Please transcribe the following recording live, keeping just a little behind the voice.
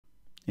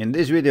In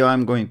this video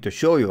I'm going to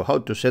show you how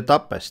to set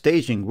up a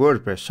staging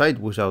WordPress site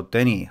without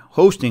any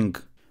hosting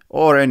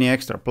or any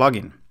extra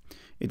plugin.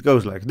 It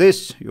goes like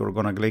this. You're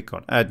gonna click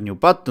on add new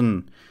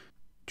button,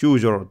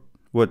 choose your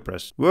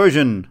WordPress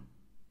version,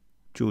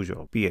 choose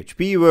your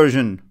PHP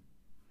version,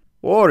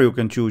 or you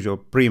can choose your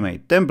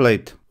pre-made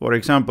template. For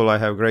example, I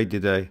have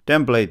created a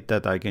template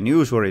that I can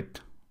use for it.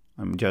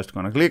 I'm just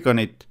gonna click on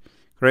it,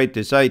 create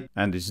the site,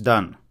 and it's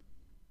done.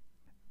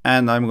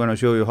 And I'm gonna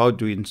show you how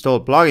to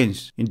install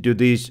plugins into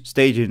these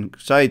staging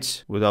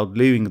sites without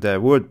leaving the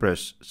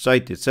WordPress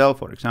site itself.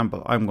 For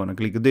example, I'm gonna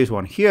click this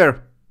one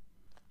here,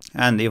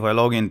 and if I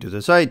log into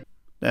the site,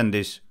 then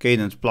this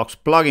Kadence Blocks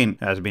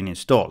plugin has been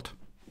installed.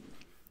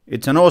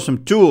 It's an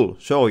awesome tool,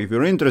 so if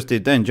you're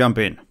interested, then jump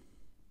in.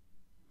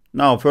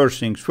 Now, first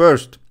things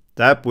first,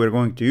 the app we're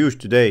going to use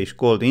today is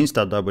called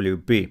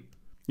InstaWP.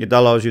 It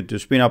allows you to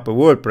spin up a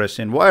WordPress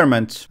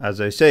environment,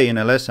 as I say, in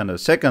less than a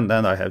second,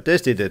 and I have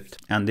tested it,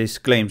 and this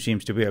claim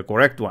seems to be a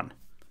correct one.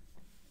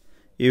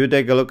 If you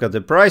take a look at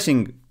the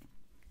pricing,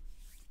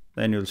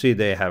 then you'll see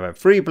they have a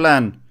free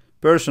plan,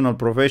 personal,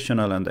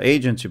 professional, and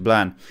agency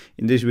plan.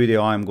 In this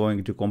video I'm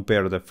going to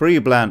compare the free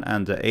plan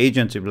and the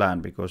agency plan,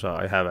 because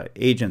I have an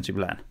agency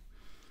plan.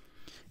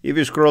 If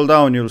you scroll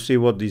down, you'll see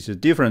what is the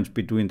difference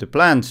between the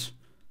plans.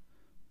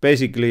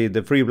 Basically,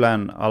 the free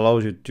plan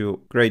allows you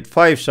to create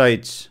 5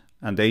 sites,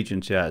 and the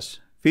agency has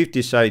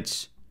 50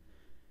 sites.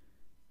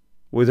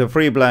 With a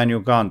free plan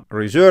you can't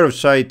reserve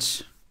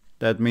sites.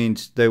 That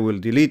means they will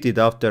delete it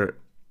after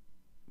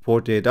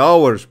 48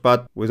 hours,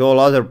 but with all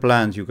other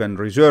plans you can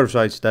reserve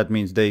sites. That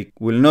means they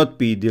will not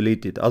be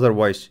deleted.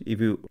 Otherwise,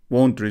 if you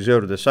won't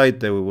reserve the site,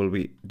 they will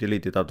be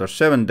deleted after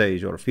 7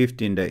 days or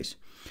 15 days.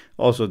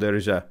 Also, there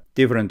is a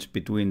difference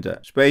between the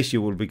space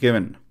you will be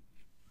given.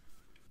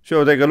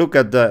 So take a look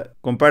at the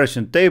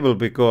comparison table,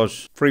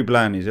 because free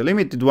plan is a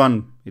limited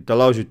one. It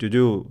allows you to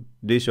do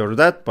this or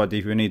that, but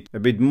if you need a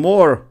bit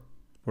more,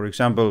 for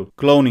example,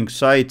 cloning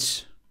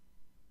sites,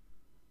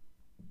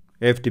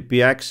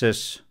 FTP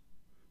access,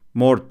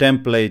 more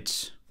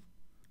templates,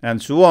 and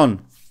so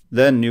on,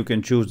 then you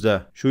can choose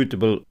the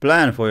suitable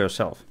plan for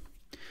yourself.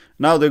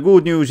 Now the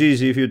good news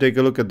is, if you take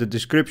a look at the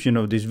description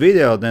of this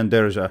video, then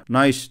there's a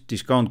nice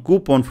discount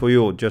coupon for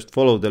you. Just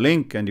follow the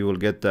link and you will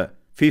get the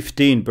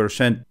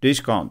 15%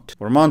 discount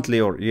for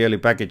monthly or yearly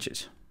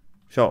packages.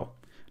 So,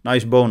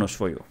 nice bonus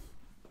for you.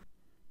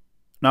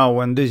 Now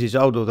when this is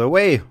out of the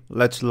way,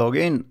 let's log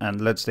in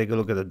and let's take a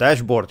look at the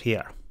dashboard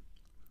here.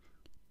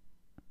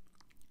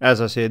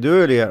 As I said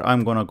earlier,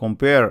 I'm gonna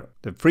compare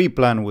the free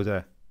plan with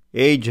the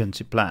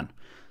agency plan.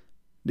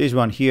 This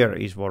one here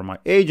is for my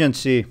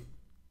agency,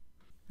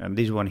 and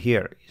this one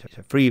here is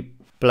a free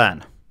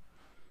plan.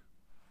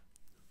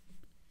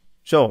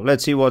 So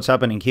let's see what's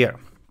happening here.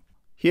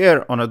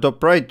 Here on the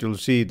top right you'll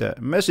see the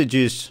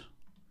messages,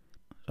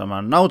 some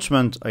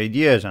announcements,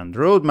 ideas, and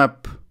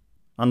roadmap.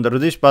 Under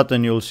this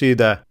button you'll see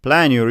the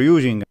plan you're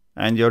using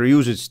and your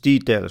usage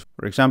details.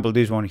 For example,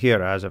 this one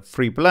here has a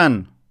free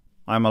plan.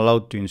 I'm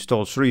allowed to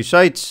install 3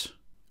 sites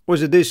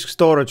with a disk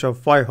storage of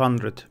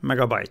 500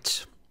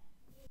 megabytes.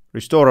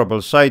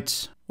 Restorable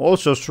sites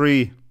also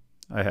 3.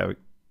 I have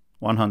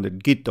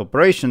 100 Git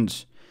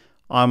operations.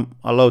 I'm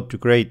allowed to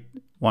create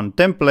 1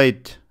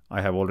 template.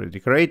 I have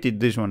already created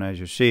this one, as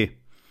you see.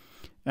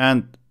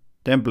 And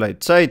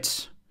template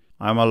sites,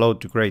 I'm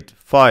allowed to create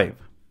 5.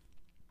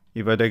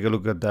 If I take a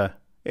look at the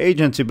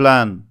agency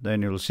plan,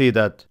 then you'll see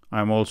that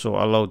I'm also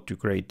allowed to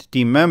create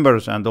team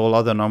members, and all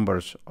other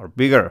numbers are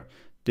bigger.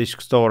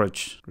 Disk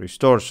storage,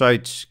 restore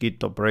sites,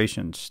 Git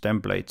operations,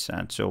 templates,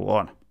 and so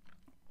on.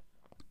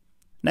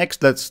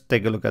 Next, let's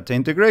take a look at the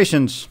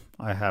integrations.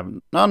 I have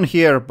none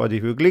here, but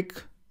if you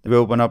click, if you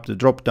open up the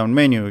drop-down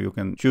menu, you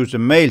can choose the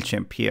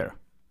MailChimp here.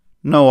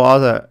 No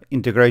other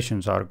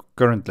integrations are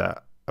currently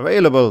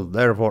available,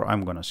 therefore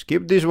I'm gonna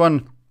skip this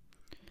one.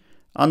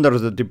 Under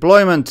the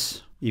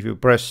deployments, if you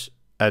press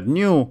add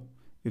new,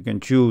 you can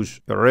choose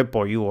your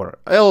repo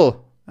URL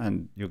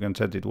and you can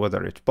set it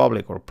whether it's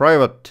public or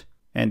private,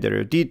 enter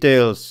your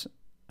details,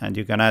 and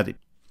you can add it.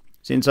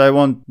 Since I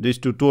want this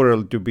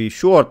tutorial to be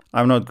short,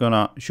 I'm not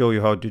gonna show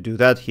you how to do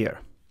that here.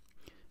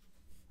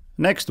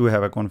 Next we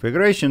have a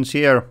configurations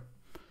here,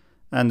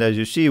 and as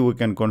you see we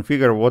can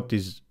configure what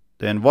is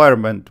the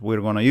environment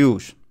we're gonna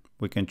use.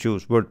 We can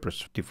choose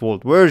WordPress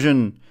default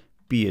version,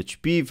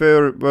 PHP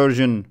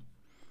version.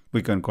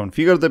 We can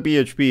configure the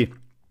PHP.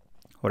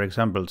 For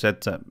example,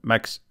 set the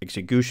max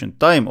execution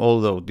time,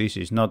 although this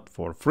is not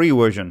for free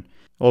version.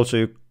 Also,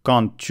 you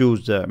can't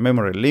choose the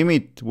memory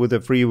limit with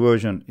the free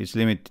version. It's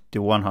limited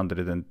to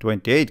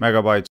 128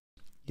 megabytes.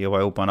 If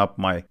I open up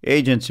my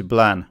agency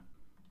plan,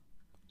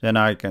 then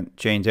I can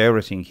change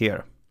everything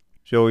here.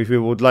 So if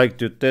you would like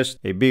to test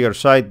a bigger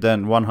site,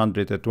 then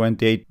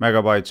 128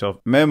 megabytes of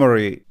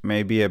memory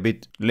may be a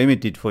bit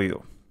limited for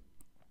you.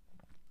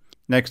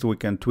 Next we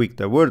can tweak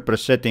the WordPress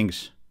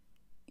settings,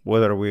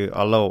 whether we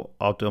allow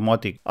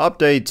automatic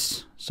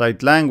updates,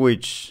 site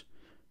language,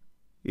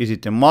 is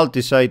it a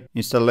multi-site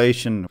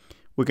installation.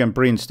 We can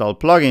pre-install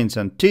plugins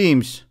and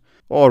themes.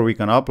 or we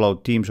can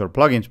upload themes or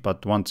plugins,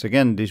 but once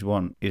again, this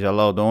one is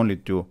allowed only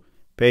to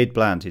paid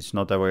plans. It's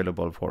not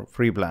available for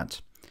free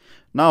plans.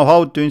 Now,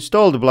 how to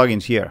install the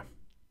plugins here?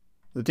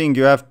 The thing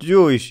you have to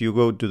do is you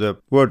go to the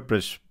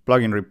WordPress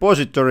plugin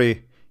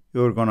repository.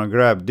 You're gonna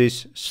grab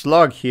this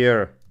slug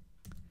here,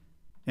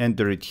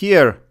 enter it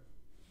here,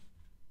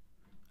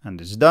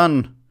 and it's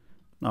done.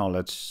 Now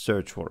let's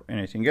search for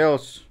anything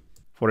else.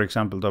 For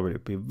example,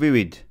 WP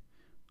Vivid.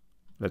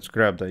 Let's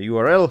grab the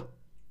URL,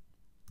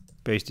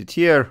 paste it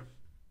here,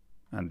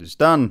 and it's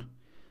done.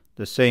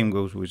 The same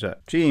goes with the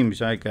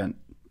themes. I can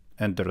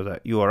enter the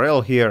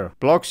URL here,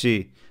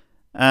 Blocksy,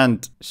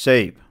 and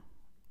save.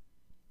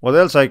 What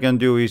else I can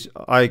do is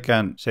I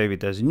can save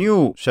it as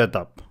new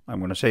setup. I'm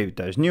going to save it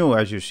as new.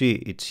 As you see,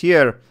 it's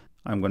here.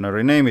 I'm going to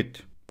rename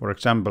it, for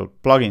example,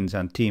 plugins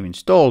and theme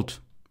installed.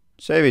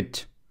 Save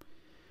it.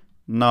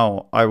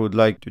 Now I would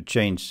like to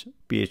change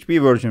PHP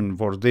version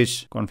for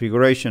this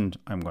configuration.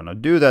 I'm going to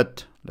do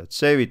that. Let's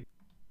save it.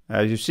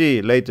 As you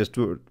see, latest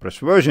WordPress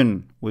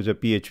version with a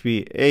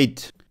PHP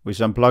 8 with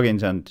some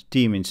plugins and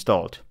theme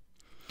installed.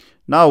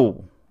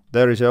 Now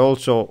there is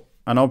also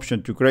an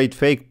option to create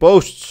fake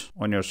posts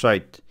on your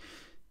site.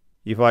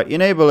 If I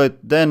enable it,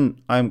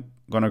 then I'm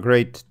gonna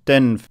create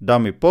 10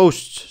 dummy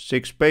posts,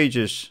 6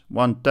 pages,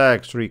 1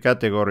 tag, 3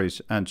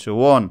 categories, and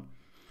so on.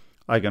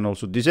 I can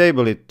also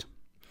disable it,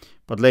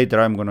 but later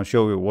I'm gonna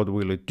show you what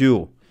will it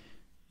do.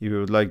 If you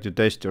would like to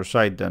test your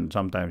site, then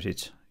sometimes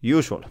it's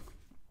useful.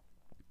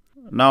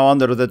 Now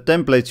under the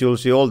templates, you'll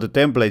see all the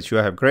templates you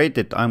have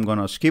created. I'm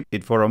gonna skip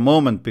it for a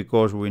moment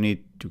because we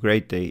need to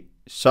create a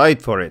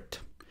site for it.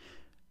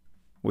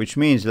 Which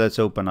means let's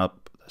open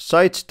up the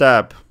Sites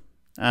tab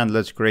and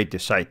let's create a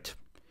site.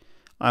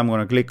 I'm going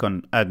to click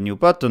on Add New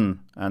Button,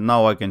 and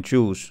now I can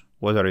choose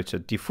whether it's a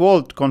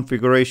default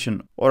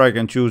configuration or I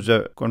can choose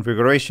the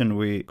configuration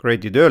we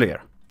created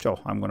earlier. So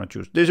I'm going to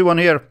choose this one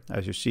here.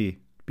 As you see,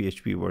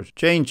 PHP was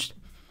changed.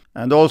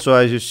 And also,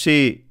 as you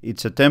see,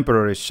 it's a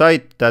temporary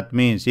site. That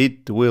means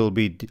it will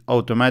be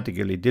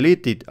automatically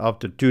deleted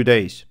after 2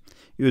 days.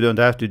 You don't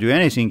have to do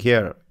anything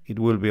here. It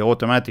will be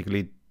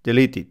automatically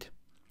deleted.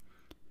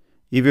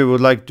 If you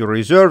would like to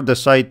reserve the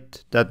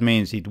site, that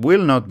means it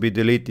will not be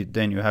deleted,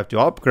 then you have to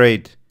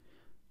upgrade.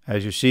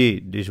 As you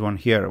see, this one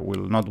here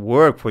will not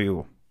work for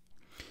you.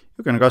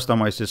 You can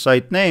customize the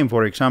site name,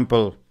 for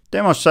example,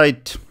 demo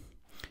site.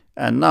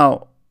 And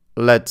now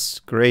let's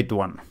create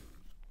one.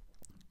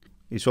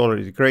 It's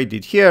already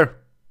created here.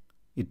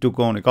 It took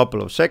only a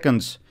couple of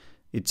seconds.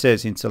 It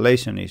says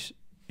installation is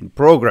in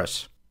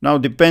progress. Now,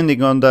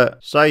 depending on the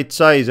site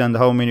size and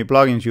how many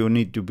plugins you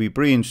need to be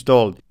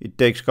pre-installed, it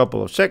takes a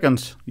couple of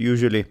seconds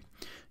usually.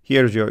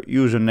 Here's your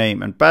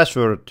username and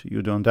password.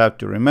 You don't have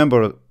to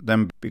remember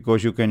them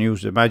because you can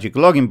use the magic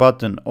login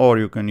button or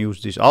you can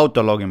use this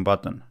auto login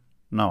button.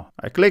 Now,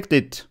 I clicked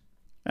it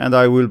and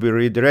I will be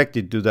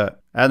redirected to the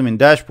admin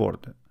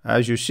dashboard.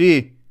 As you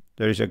see,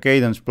 there is a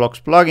Kadence Blocks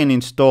plugin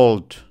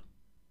installed.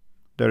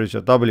 There is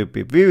a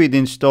WP Vivid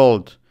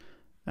installed.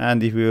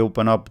 And if we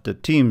open up the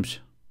themes,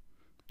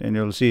 then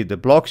you'll see the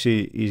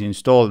Blocksy is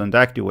installed and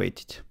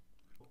activated.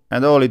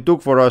 And all it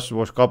took for us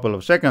was a couple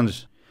of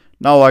seconds.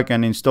 Now I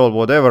can install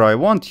whatever I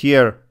want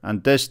here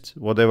and test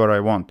whatever I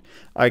want.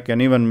 I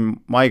can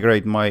even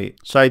migrate my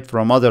site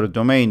from other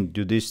domain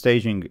to this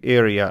staging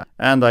area,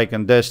 and I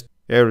can test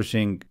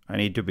everything I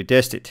need to be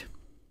tested.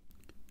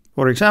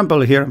 For example,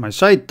 here my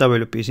site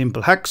WP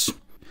Simple Hacks,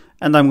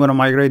 and I'm gonna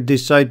migrate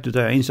this site to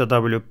the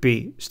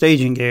InstaWP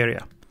staging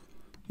area.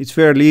 It's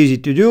fairly easy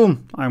to do.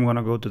 I'm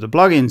gonna go to the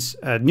plugins,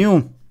 add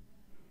new,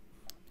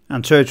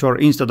 and search for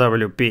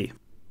InstaWP.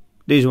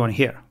 This one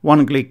here,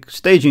 one-click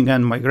staging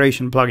and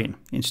migration plugin.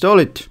 Install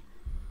it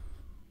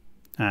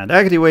and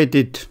activate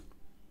it.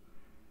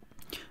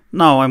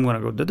 Now I'm gonna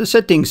go to the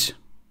settings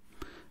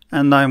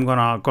and I'm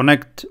gonna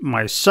connect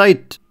my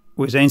site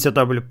with the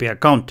InstaWP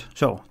account.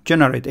 So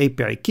generate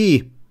API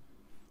key,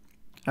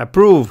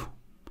 approve.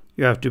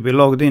 You have to be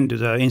logged into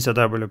the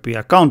InstaWP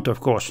account, of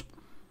course.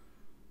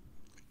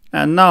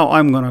 And now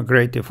I'm gonna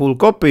create a full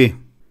copy,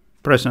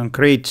 press on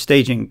create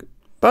staging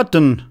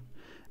button,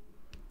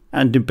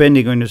 and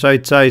depending on the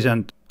site size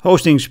and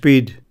hosting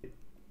speed,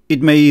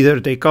 it may either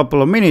take a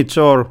couple of minutes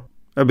or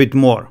a bit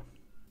more.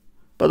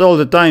 But all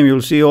the time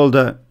you'll see all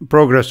the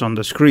progress on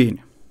the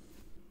screen.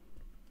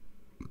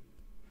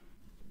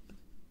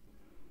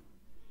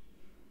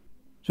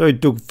 So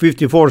it took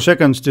 54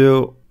 seconds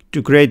to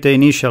create the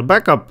initial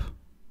backup.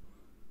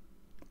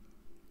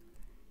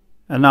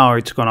 And now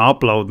it's gonna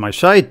upload my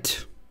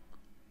site.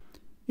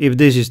 If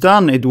this is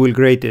done, it will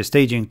create a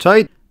staging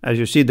site. As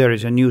you see, there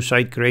is a new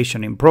site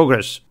creation in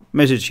progress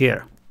message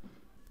here.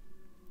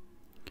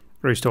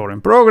 Restore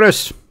in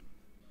progress.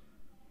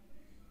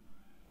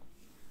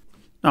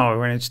 Now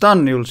when it's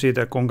done, you'll see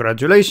the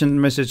congratulations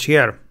message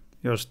here.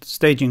 Your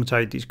staging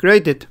site is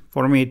created.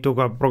 For me it took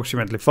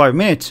approximately 5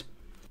 minutes.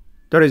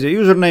 There is a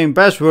username,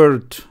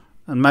 password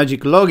and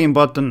magic login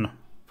button.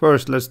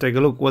 First let's take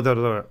a look whether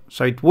the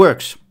site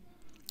works.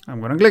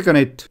 I'm gonna click on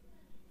it.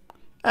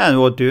 And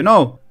what do you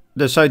know?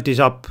 The site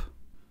is up.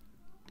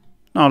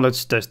 Now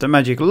let's test the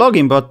magic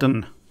login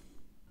button.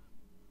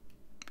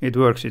 It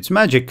works its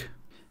magic.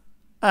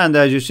 And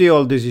as you see,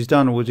 all this is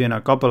done within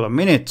a couple of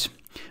minutes.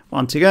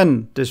 Once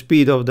again, the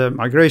speed of the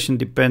migration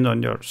depends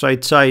on your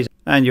site size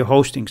and your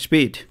hosting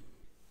speed.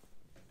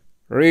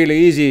 Really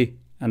easy,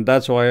 and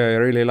that's why I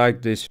really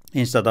like this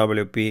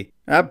InstaWP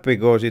app,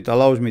 because it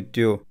allows me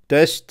to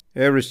test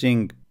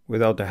everything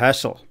without a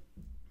hassle.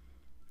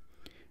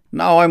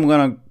 Now I'm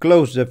gonna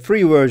close the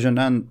free version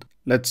and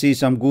let's see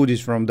some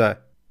goodies from the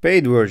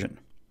paid version.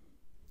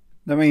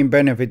 The main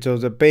benefits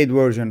of the paid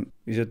version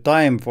is a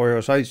time for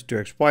your sites to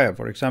expire.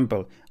 For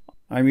example,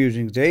 I'm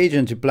using the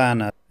agency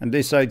plan and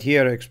this site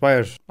here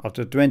expires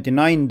after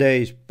 29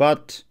 days,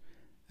 but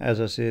as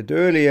I said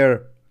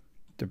earlier,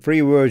 the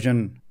free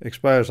version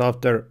expires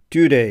after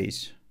 2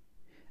 days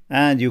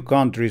and you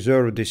can't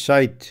reserve this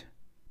site.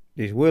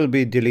 This will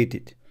be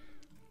deleted.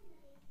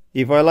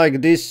 If I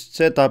like this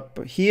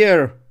setup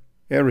here,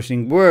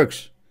 everything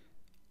works.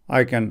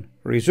 I can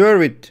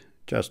reserve it,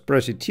 just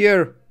press it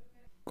here,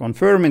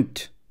 confirm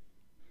it,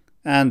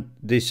 and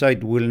this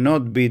site will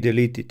not be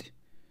deleted.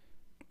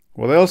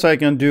 What else I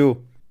can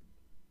do?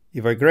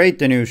 If I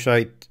create a new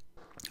site,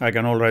 I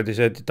can already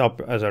set it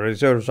up as a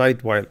reserved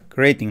site while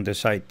creating the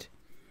site.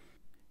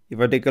 If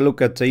I take a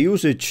look at the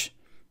usage,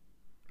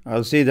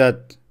 I'll see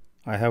that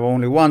I have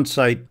only one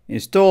site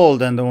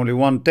installed and only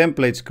one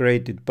template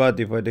created. But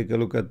if I take a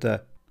look at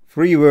the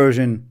free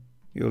version,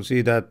 you'll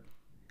see that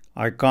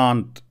I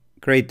can't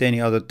create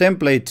any other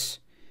templates.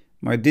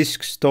 My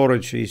disk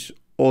storage is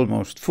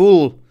almost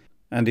full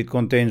and it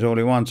contains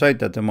only one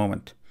site at the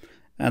moment.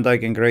 And I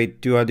can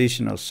create 2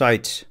 additional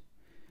sites.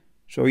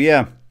 So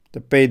yeah,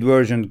 the paid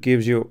version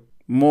gives you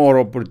more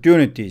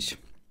opportunities.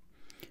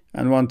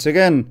 And once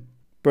again,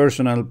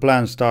 personal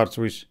plan starts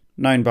with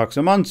 $9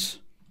 a month.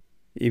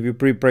 If you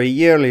prepay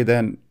yearly,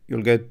 then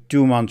you'll get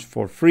 2 months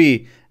for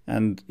free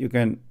and you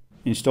can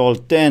install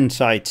 10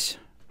 sites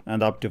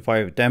and up to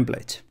 5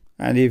 templates.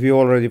 And if you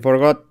already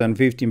forgot, then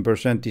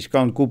 15%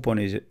 discount coupon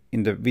is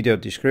in the video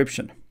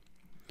description.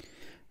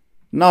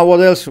 Now what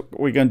else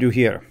we can do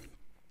here?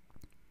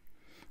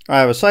 I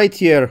have a site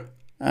here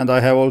and I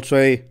have also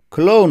a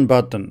clone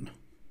button.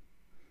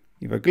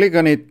 If I click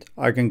on it,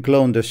 I can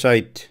clone the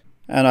site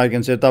and I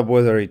can set up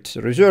whether it's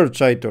a reserved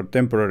site or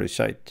temporary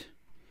site.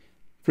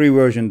 Free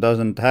version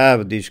doesn't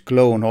have this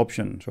clone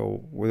option,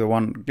 so with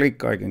one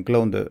click I can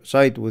clone the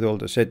site with all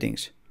the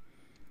settings.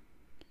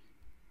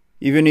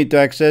 If you need to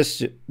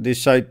access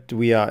this site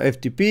via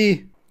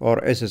FTP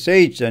or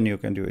SSH, then you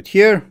can do it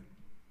here.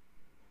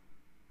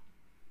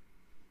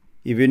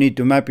 If you need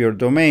to map your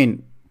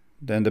domain,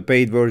 then the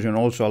paid version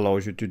also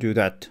allows you to do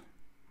that.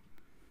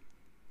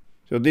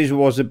 So this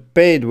was a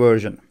paid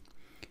version.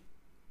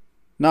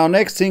 Now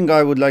next thing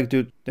I would like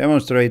to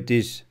demonstrate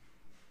is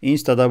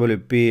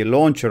InstaWP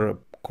Launcher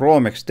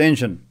Chrome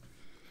extension.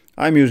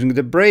 I'm using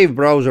the Brave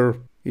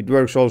browser. It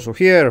works also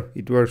here.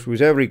 It works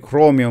with every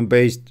Chromium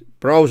based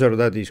browser,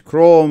 that is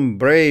Chrome,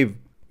 Brave,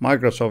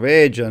 Microsoft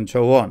Edge and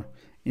so on.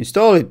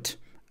 Install it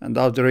and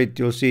after it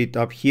you'll see it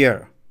up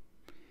here.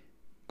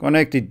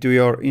 Connect it to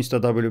your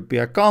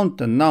InstaWP account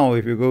and now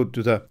if you go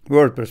to the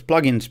WordPress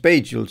plugins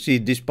page you'll see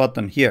this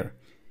button here.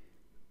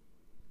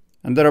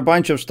 And there are a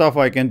bunch of stuff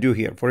I can do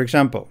here. For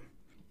example,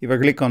 if I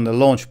click on the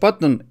launch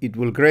button, it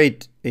will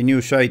create a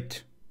new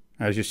site.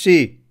 As you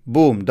see,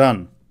 boom,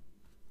 done.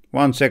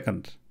 1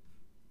 second.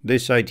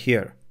 This site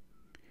here.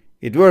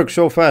 It works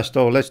so fast.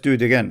 Oh, let's do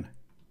it again.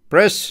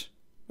 Press,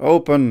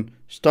 open,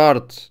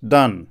 start,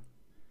 done.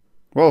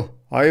 Well,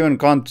 I even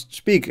can't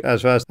speak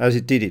as fast as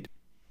it did it.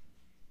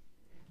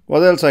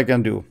 What else I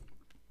can do?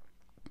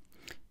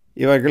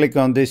 If I click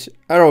on this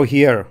arrow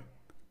here,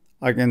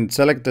 I can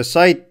select the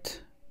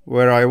site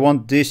where I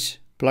want this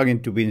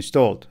plugin to be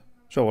installed.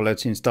 So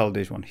let's install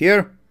this one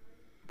here.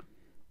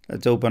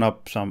 Let's open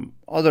up some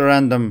other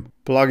random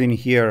plugin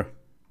here.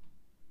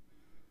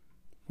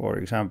 For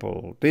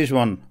example, this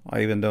one.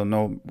 I even don't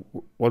know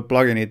what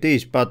plugin it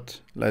is,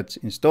 but let's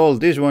install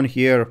this one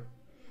here.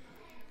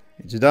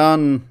 It's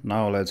done.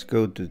 Now let's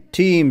go to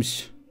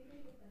themes.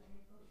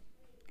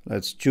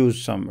 Let's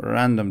choose some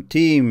random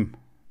theme.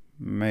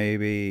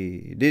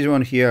 Maybe this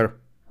one here.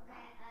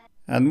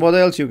 And what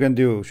else you can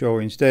do? So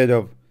instead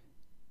of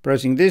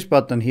pressing this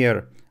button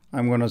here,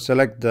 I'm going to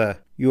select the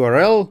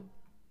URL,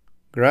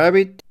 grab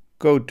it,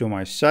 go to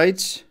my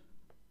sites,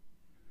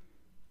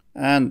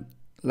 and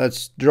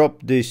let's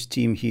drop this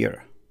theme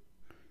here.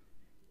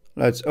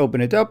 Let's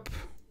open it up.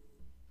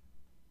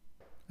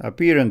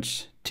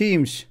 Appearance,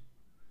 themes,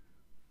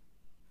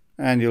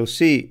 and you'll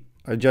see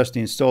I just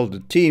installed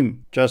the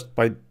theme just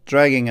by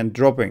dragging and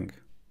dropping.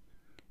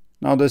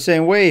 Now the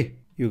same way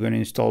you can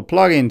install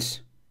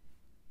plugins.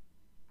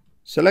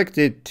 Select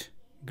it,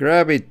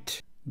 grab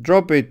it,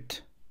 drop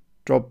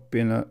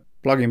in a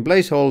plugin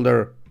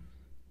placeholder.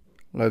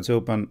 Let's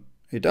open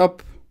it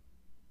up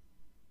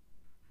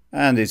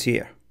and it's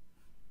here.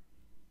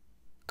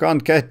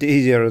 Can't get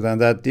easier than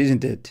that,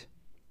 isn't it?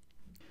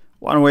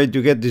 One way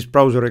to get this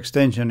browser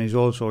extension is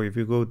also if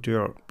you go to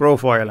your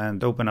profile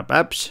and open up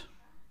apps.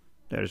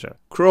 There's a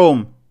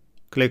Chrome,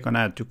 click on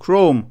add to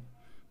Chrome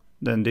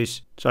then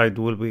this site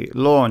will be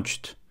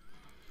launched.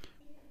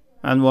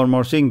 And one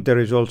more thing, there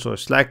is also a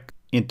Slack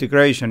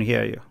integration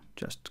here. You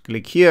just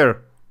click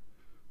here,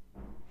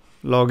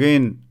 log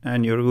in,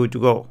 and you're good to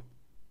go.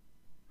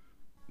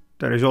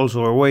 There is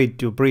also a way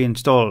to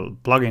pre-install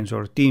plugins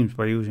or themes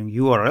by using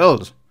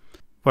URLs.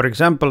 For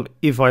example,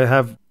 if I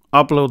have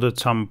uploaded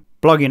some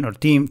plugin or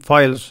theme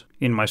files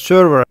in my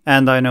server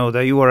and I know the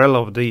URL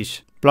of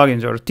these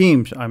plugins or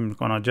themes, I'm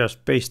gonna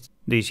just paste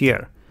these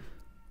here.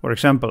 For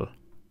example,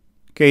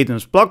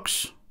 Kadence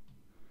blocks,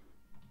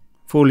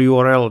 full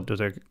URL to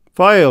the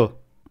file,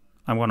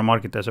 I'm gonna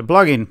mark it as a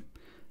plugin,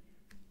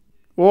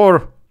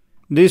 or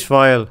this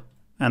file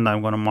and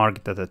I'm gonna mark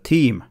it as a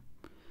theme.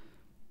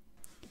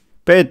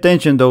 Pay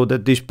attention though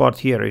that this part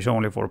here is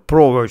only for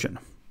Pro version.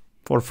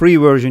 For free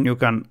version you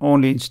can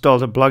only install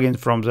the plugins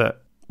from the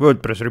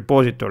WordPress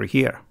repository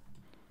here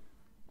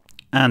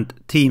and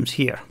themes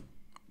here.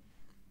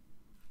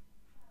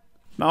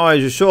 Now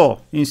as you saw,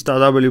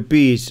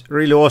 InstaWP is a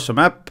really awesome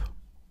app.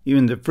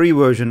 Even the free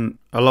version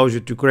allows you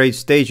to create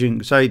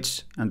staging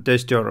sites and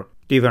test your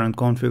different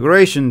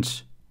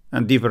configurations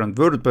and different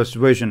WordPress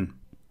version.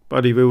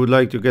 But if you would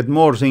like to get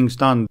more things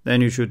done,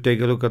 then you should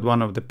take a look at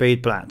one of the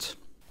paid plans.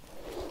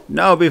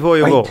 Now before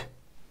you go,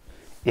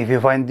 if you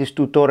find this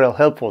tutorial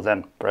helpful,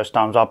 then press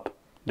thumbs up,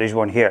 this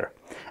one here,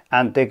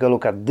 and take a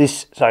look at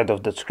this side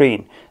of the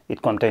screen.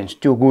 It contains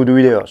 2 good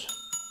videos.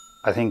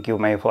 I think you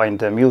may find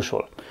them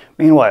useful.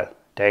 Meanwhile,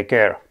 take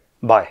care.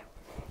 Bye.